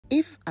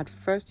If at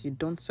first you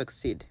don't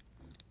succeed,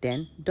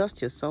 then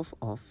dust yourself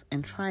off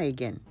and try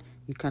again.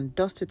 You can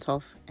dust it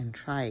off and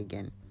try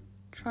again.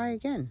 Try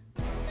again.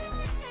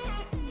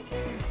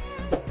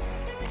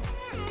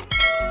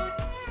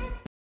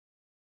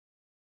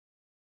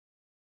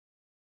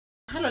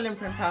 Hello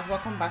LinPRinPers,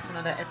 welcome back to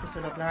another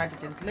episode of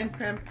Laraddiji's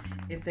LinPRinP.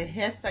 It's the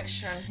hair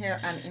section,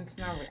 hair and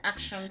internal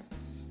reactions.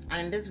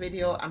 And in this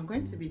video, I'm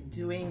going to be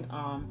doing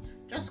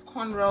just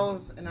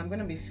cornrows, and I'm going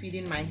to be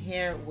feeding my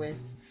hair with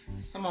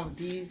some of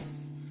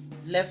these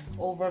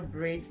leftover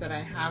braids that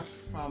I have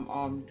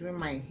from doing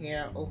my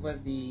hair over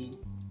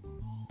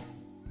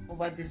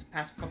this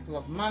past couple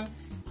of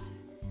months.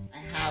 I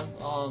have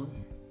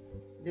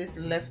this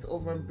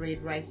leftover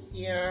braid right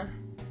here,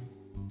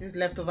 this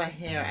leftover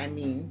hair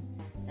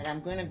that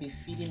I'm going to be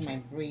feeding my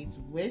braids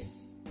with.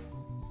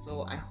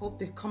 So I hope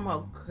they come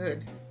out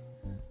good.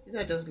 These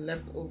are just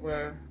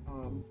leftover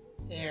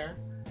hair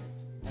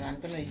that I'm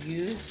going to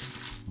use.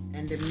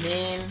 And the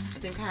main, I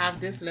think I have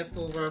this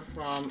leftover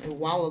from a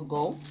while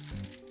ago,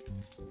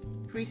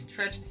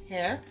 pre-stretched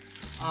hair.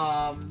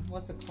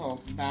 What's it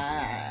called?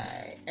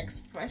 By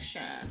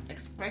Expression.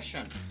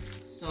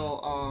 So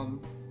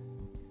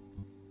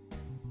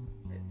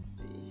let's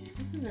see.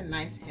 This is a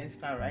nice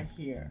hairstyle right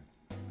here.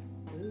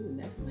 Ooh,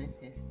 that's a nice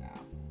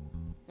hairstyle.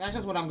 That's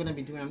just what I'm gonna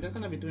be doing. I'm just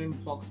gonna be doing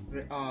box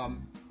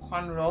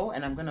cornrow,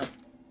 and I'm going to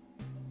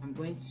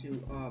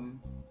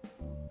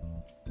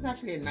it's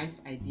actually a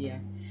nice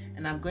idea,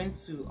 and I'm going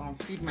to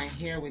feed my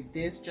hair with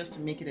this just to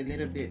make it a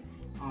little bit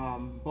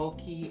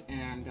bulky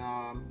and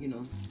you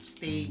know,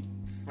 stay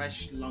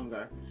fresh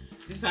longer.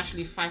 This is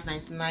actually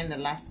 $5.99 the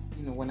last,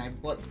 you know, when I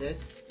bought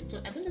this. So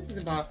I think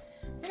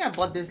I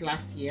bought this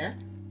last year.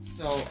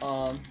 So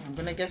I'm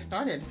gonna get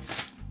started.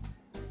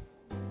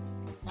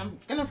 So I'm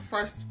gonna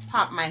first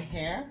pop my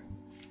hair,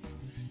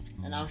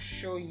 and I'll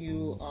show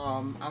you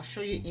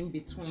in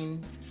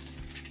between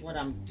what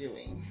I'm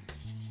doing.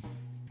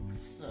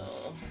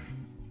 So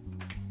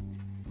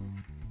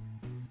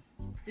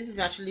this is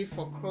actually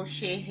for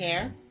crochet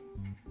hair,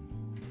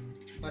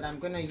 but I'm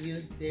gonna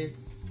use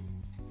this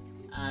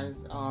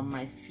as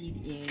my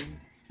feed-in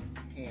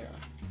hair.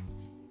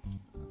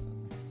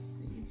 Let's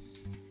see,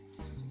 just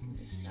taking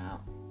this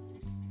out.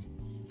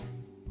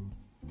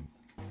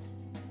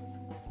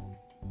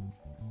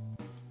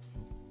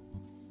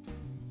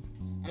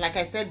 And like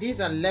I said,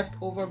 these are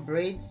leftover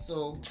braids,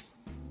 so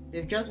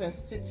they've just been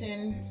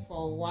sitting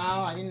for a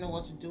while. I didn't know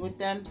what to do with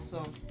them,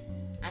 so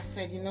I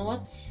said, you know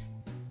what?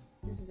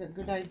 This is a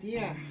good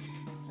idea.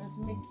 Let's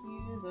make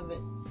use of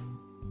it.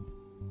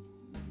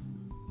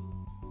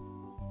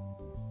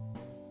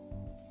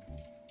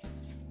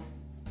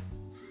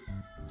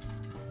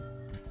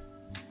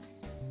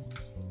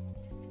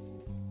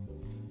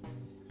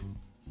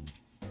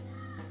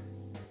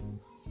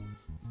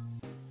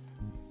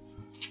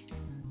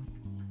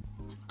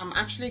 I'm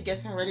actually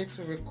getting ready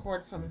to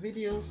record some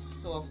videos,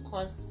 so of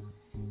course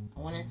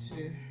I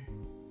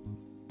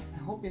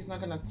hope it's not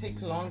gonna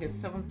take long. It's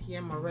 7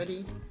 p.m.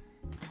 already.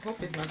 I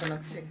hope it's not gonna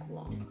take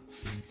long.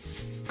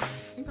 I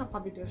think I'll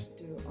probably just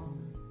do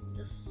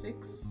just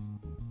 6.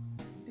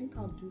 I think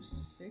I'll do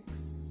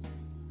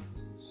 6.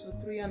 So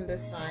 3 on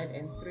this side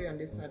and 3 on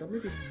this side, or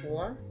maybe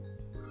 4.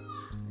 I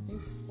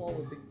think 4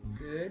 would be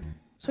good.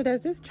 So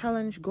there's this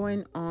challenge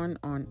going on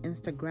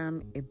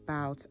Instagram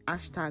about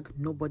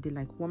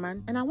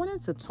 #NobodyLikeWoman, and I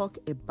wanted to talk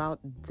about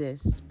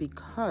this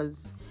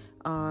because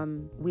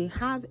we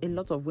have a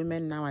lot of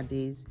women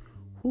nowadays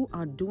who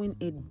are doing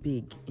it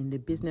big in the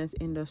business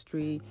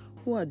industry,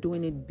 who are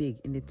doing it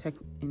big in the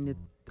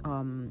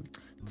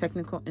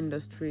technical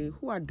industry,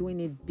 who are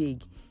doing it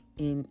big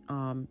in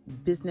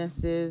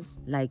businesses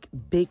like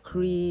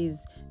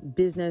bakeries,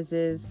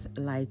 businesses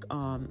like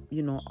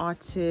you know,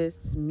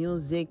 artists,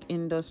 music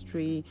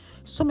industry,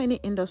 so many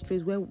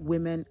industries where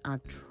women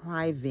are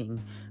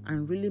thriving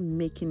and really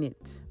making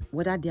it,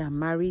 whether they are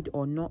married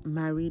or not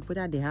married,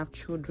 whether they have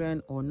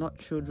children or not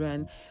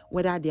children,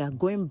 whether they are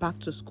going back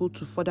to school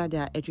to further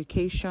their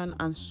education,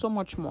 and so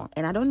much more.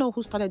 And I don't know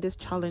who started this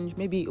challenge.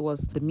 Maybe it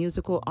was the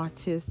musical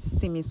artist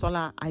Simi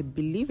Sola. I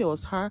believe it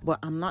was her, but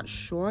I'm not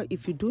sure.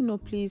 If you do know,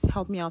 please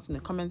help me out in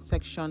the comment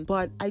section.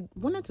 But I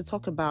wanted to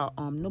talk about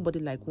Nobody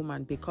Like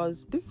Woman,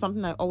 because this is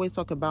something I always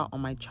talk about on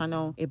my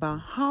channel,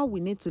 about how we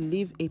need to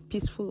live a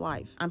peaceful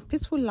life. And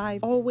peaceful life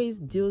always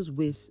deals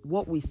with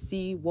what we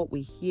see, what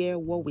we hear,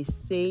 what we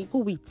say, who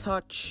we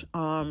touch,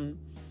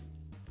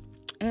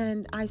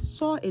 and I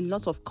saw a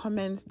lot of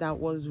comments that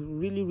was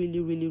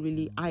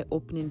really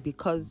eye-opening,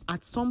 because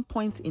at some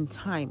point in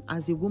time,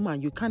 as a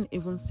woman, you can't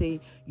even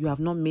say you have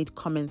not made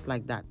comments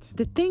like that.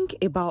 The thing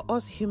about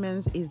us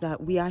humans is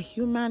that we are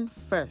human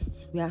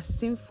first. We are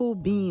sinful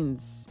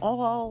beings.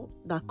 All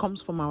that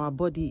comes from our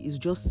body is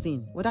just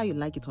sin, whether you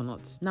like it or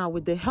not. Now,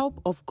 with the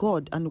help of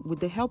God and with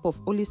the help of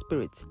Holy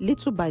Spirit,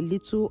 little by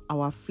little,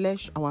 our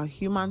flesh, our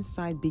human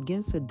side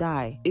begins to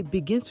die. It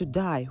begins to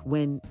die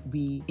when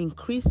we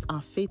increase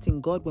our faith in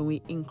God, when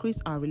we increase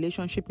our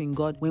relationship in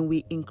God, when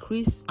we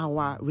increase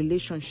our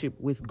relationship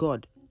with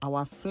God.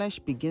 our flesh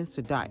begins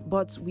to die.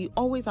 But we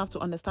always have to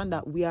understand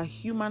that we are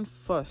human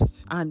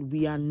first and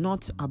we are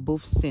not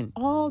above sin.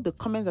 All the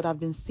comments that I've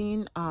been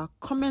seeing are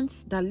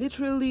comments that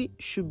literally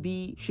should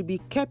be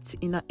kept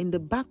in the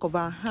back of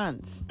our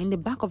hands,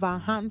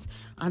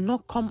 and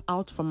not come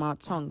out from our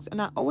tongues.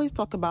 And I always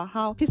talk about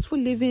how peaceful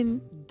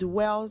living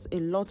dwells a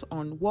lot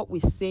on what we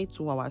say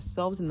to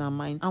ourselves in our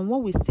mind and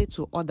what we say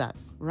to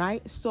others,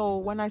 right? So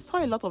when I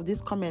saw a lot of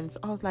these comments,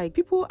 I was like,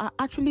 people are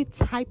actually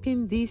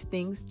typing these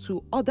things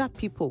to other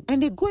people,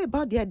 and they go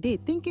about their day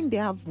thinking they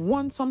have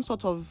won some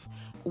sort of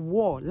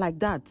war like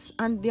that,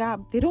 and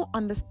they don't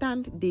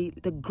understand the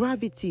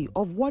gravity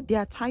of what they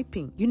are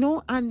typing,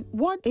 and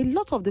what a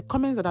lot of the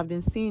comments that I've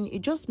been seeing,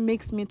 it just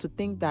makes me to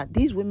think that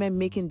these women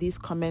making these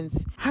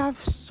comments have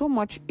so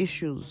much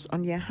issues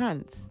on their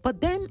hands.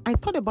 But then I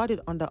thought about it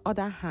on the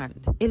other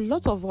hand. A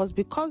lot of us,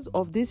 because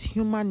of this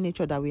human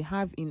nature that we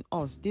have in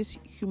us, this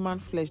human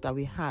flesh that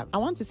we have, I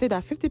want to say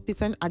that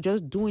 50% are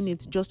just doing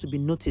it just to be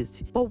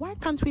noticed. But why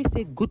can't we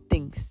say good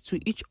things to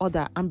each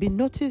other and be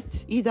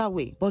noticed either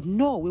way? But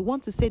no, we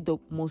want to say the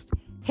most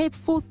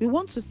hateful, we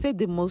want to say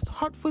the most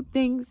hurtful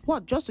things,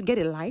 just to get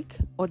a like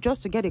or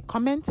just to get a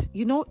comment.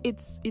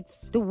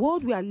 It's the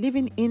world we are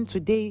living in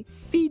today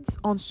feeds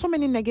on so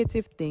many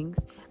negative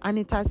things, and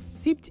it has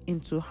seeped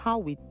into how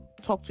we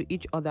talk to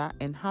each other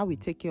and how we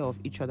take care of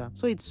each other.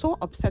 So it's so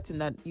upsetting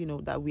that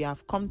that we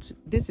have come to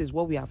this is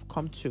what we have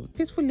come to.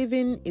 Peaceful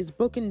living is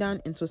broken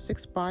down into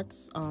 6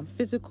 parts: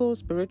 physical,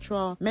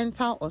 spiritual,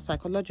 mental or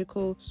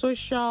psychological,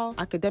 social,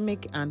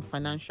 academic, and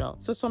financial.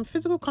 So some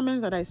physical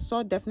comments that I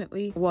saw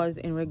definitely was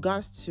in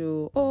regards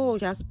to, oh,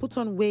 she has put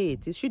on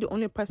weight, is she the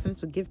only person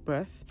to give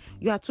birth?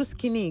 You are too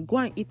skinny, go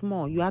and eat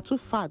more. You are too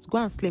fat, go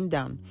and slim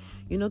down.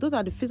 Those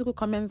are the physical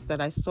comments that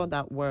I saw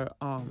that were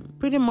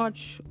pretty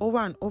much over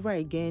and over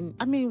again.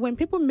 I mean, when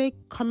people make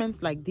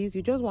comments like this,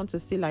 you just want to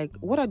see, like,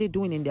 what are they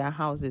doing in their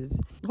houses?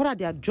 What are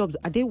their jobs?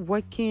 Are they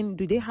working?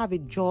 Do they have a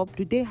job?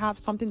 Do they have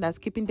something that's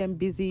keeping them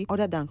busy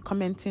other than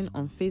commenting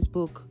on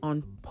Facebook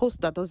on posts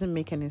that doesn't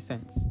make any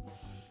sense?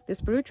 The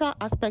spiritual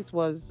aspect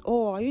was,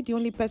 oh, are you the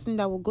only person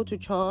that will go to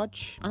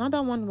church?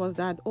 Another one was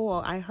that,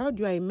 oh, I heard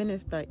you are a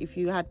minister. If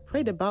you had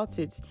prayed about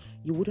it,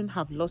 you wouldn't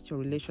have lost your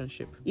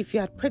relationship. If you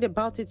had prayed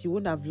about it, you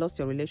wouldn't have lost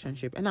your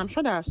relationship. And I'm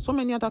sure there are so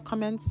many other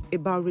comments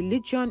about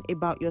religion,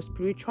 about your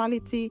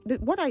spirituality.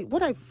 What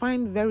I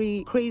find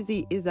very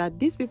crazy is that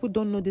these people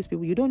don't know these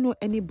people. You don't know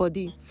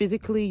anybody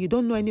physically. You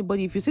don't know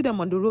anybody. If you see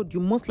them on the road, you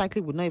most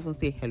likely would not even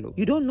say hello.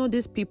 You don't know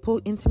these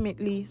people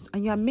intimately,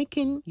 and you are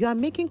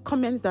making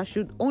comments that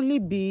should only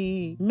be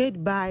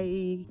made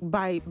by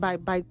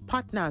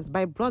partners,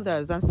 by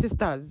brothers and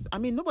sisters. I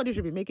mean, nobody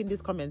should be making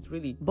these comments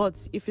really. But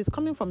if it's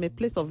coming from a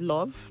place of love,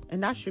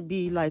 and that should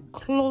be like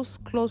close,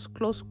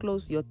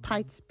 your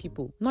tight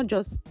people, not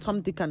just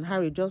Tom, Dick, and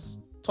Harry, just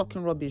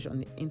talking rubbish on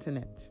the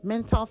internet.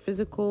 Mental,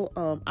 physical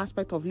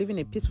aspect of living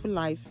a peaceful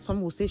life.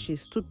 Some will say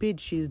she's stupid,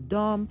 she's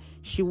dumb,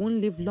 she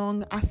won't live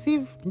long, as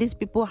if these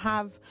people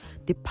have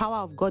the power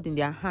of God in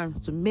their hands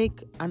to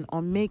make and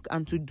unmake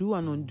and to do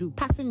and undo.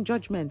 Passing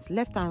judgments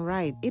left and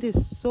right. It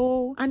is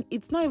so, and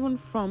it's not even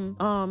from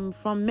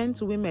men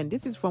to women.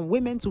 This is from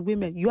women to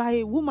women. You are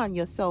a woman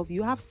yourself.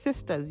 You have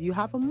sisters. You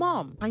have a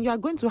mom, and you are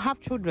going to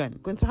have children,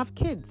 going to have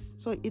kids.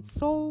 So it's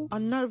so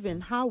unnerving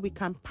how we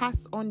can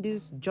pass on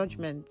these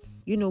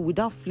judgments,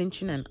 without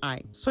flinching an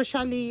eye.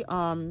 Socially,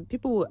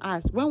 people will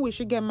ask, when will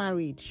she get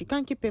married? She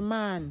can't keep a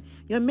man.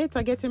 Your mates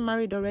are getting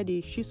married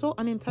already. She's so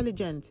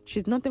unintelligent.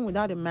 She's nothing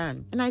without a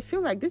man. And I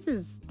feel like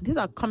these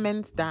are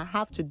comments that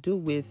have to do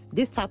with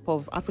this type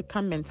of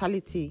African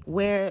mentality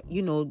where,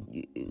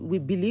 we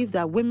believe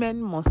that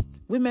women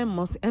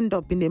must end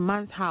up in a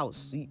man's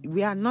house.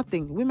 We are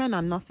nothing. Women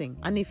are nothing.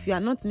 And if you are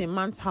not in a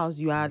man's house,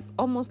 you are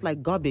almost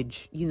like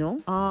garbage,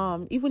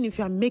 even if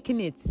you are making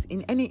it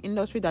in any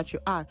industry that you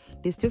are,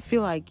 they still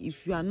feel like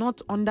if you are not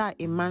under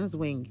a man's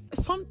wing.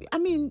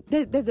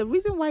 There's a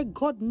reason why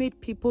God made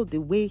people the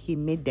way he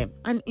made them.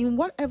 And in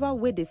whatever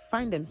way they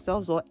find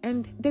themselves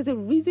there's a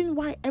reason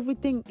why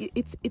everything,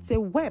 it's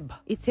a web.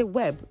 It's a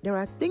web. There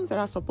are things that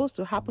are supposed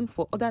to happen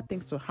for other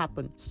things to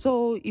happen.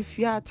 So if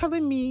you are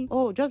telling me,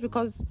 oh, just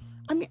because,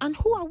 and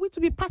who are we to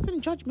be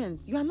passing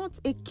judgments? You are not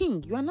a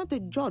king. You are not a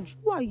judge.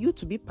 Who are you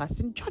to be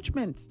passing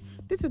judgments?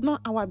 This is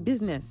not our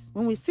business.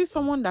 When we see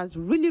someone that's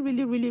really,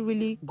 really, really,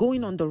 really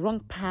going on the wrong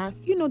path,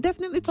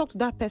 definitely talk to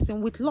that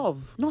person with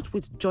love, not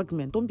with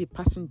judgment. Don't be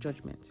passing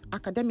judgment.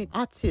 Academic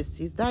artist,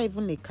 is that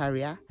even a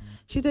career?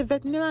 She's a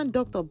veterinarian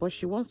doctor, but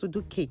she wants to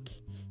do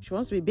cake. She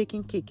wants to be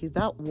baking cake. Is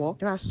that work?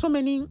 There are so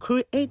many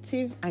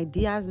creative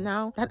ideas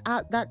now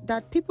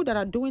that people that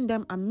are doing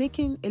them are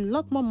making a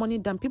lot more money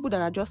than people that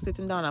are just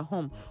sitting down at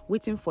home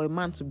waiting for a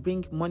man to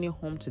bring money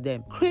home to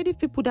them. Creative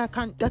people that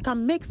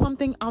can make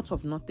something out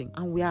of nothing,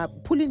 and we are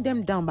pulling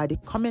them down by the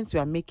comments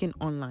we are making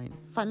online.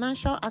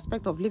 Financial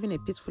aspect of living a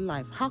peaceful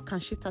life. How can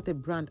she start a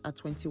brand at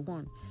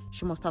 21?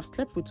 She must have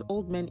slept with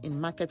old men in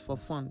market for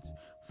funds.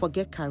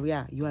 Forget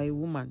career, you are a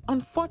woman.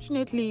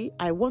 Unfortunately,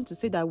 I want to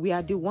say that we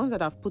are the ones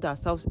that have put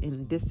ourselves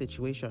in this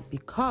situation,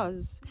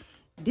 because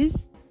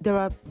this there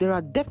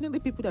are definitely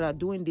people that are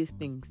doing these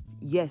things,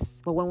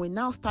 yes. But when we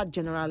now start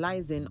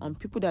generalizing on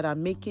people that are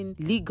making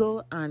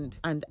legal and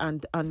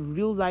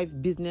real life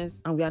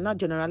business, and we are not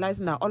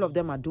generalizing that all of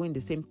them are doing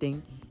the same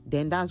thing,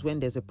 then that's when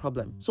there's a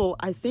problem. So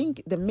I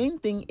think the main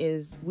thing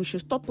is we should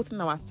stop putting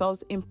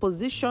ourselves in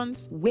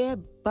positions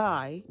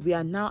whereby we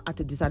are now at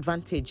a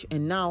disadvantage,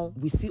 and now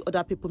we see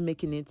other people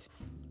making it,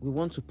 we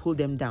want to pull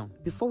them down.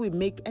 Before we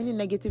make any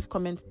negative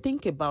comments,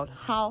 think about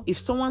how, if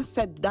someone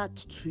said that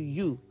to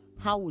you,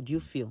 how would you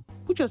feel?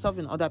 Put yourself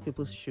in other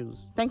people's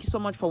shoes. Thank you so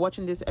much for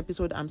watching this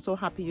episode. I'm so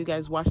happy you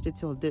guys watched it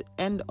till the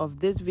end of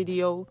this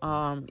video.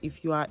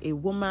 If you are a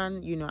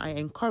woman, I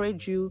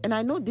encourage you. And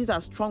I know these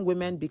are strong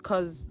women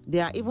because they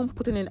are even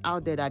putting it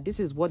out there that this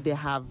is what they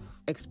have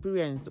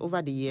experienced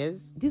over the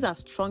years. These are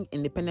strong,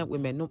 independent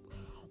women. No,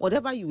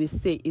 whatever you will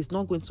say is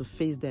not going to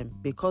faze them,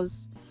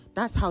 because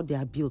that's how they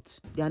are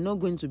built. They are not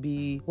going to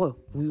be, well,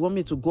 you want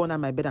me to go under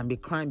my bed and be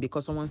crying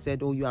because someone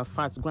said, oh, you are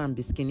fat, go and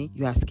be skinny.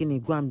 You are skinny,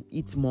 go and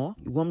eat more.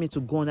 You want me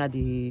to go under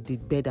the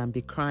bed and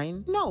be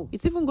crying? No,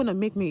 it's even going to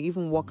make me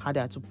even work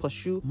harder to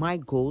pursue my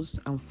goals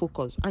and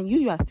focus. And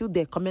you are still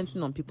there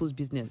commenting on people's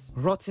business,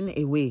 rotting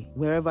away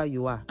wherever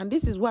you are. And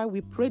this is why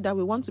we pray that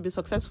we want to be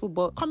successful,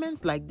 but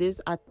comments like this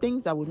are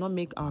things that will not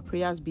make our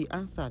prayers be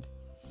answered.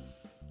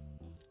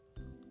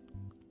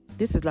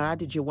 This is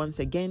Laraddiji once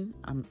again.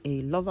 I'm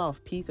a lover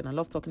of peace, and I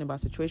love talking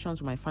about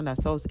situations we might find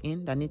ourselves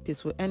in that need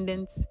peaceful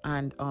endings.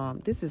 And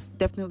this is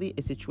definitely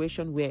a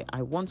situation where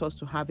I want us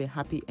to have a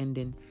happy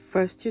ending.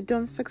 First, you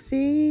don't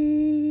succeed.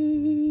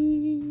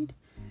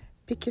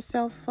 Pick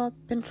yourself up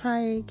and try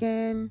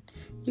again.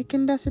 You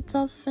can dust it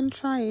off and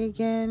try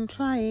again,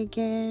 try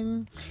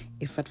again.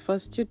 If at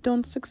first you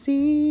don't succeed,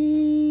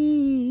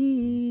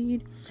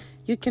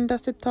 you can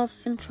dust it off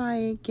and try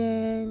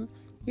again.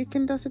 You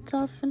can dust it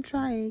off and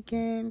try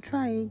again,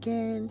 try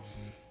again.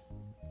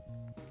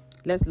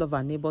 Let's love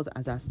our neighbors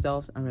as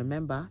ourselves, and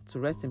remember to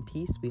rest in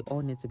peace. We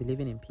all need to be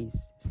living in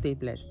peace. Stay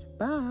blessed.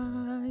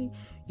 Bye.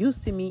 You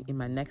see me in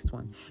my next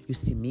one. You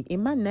see me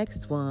in my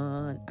next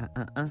one.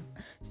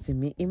 See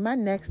me in my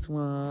next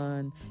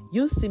one.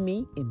 You see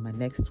me in my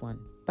next one.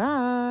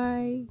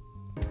 Bye.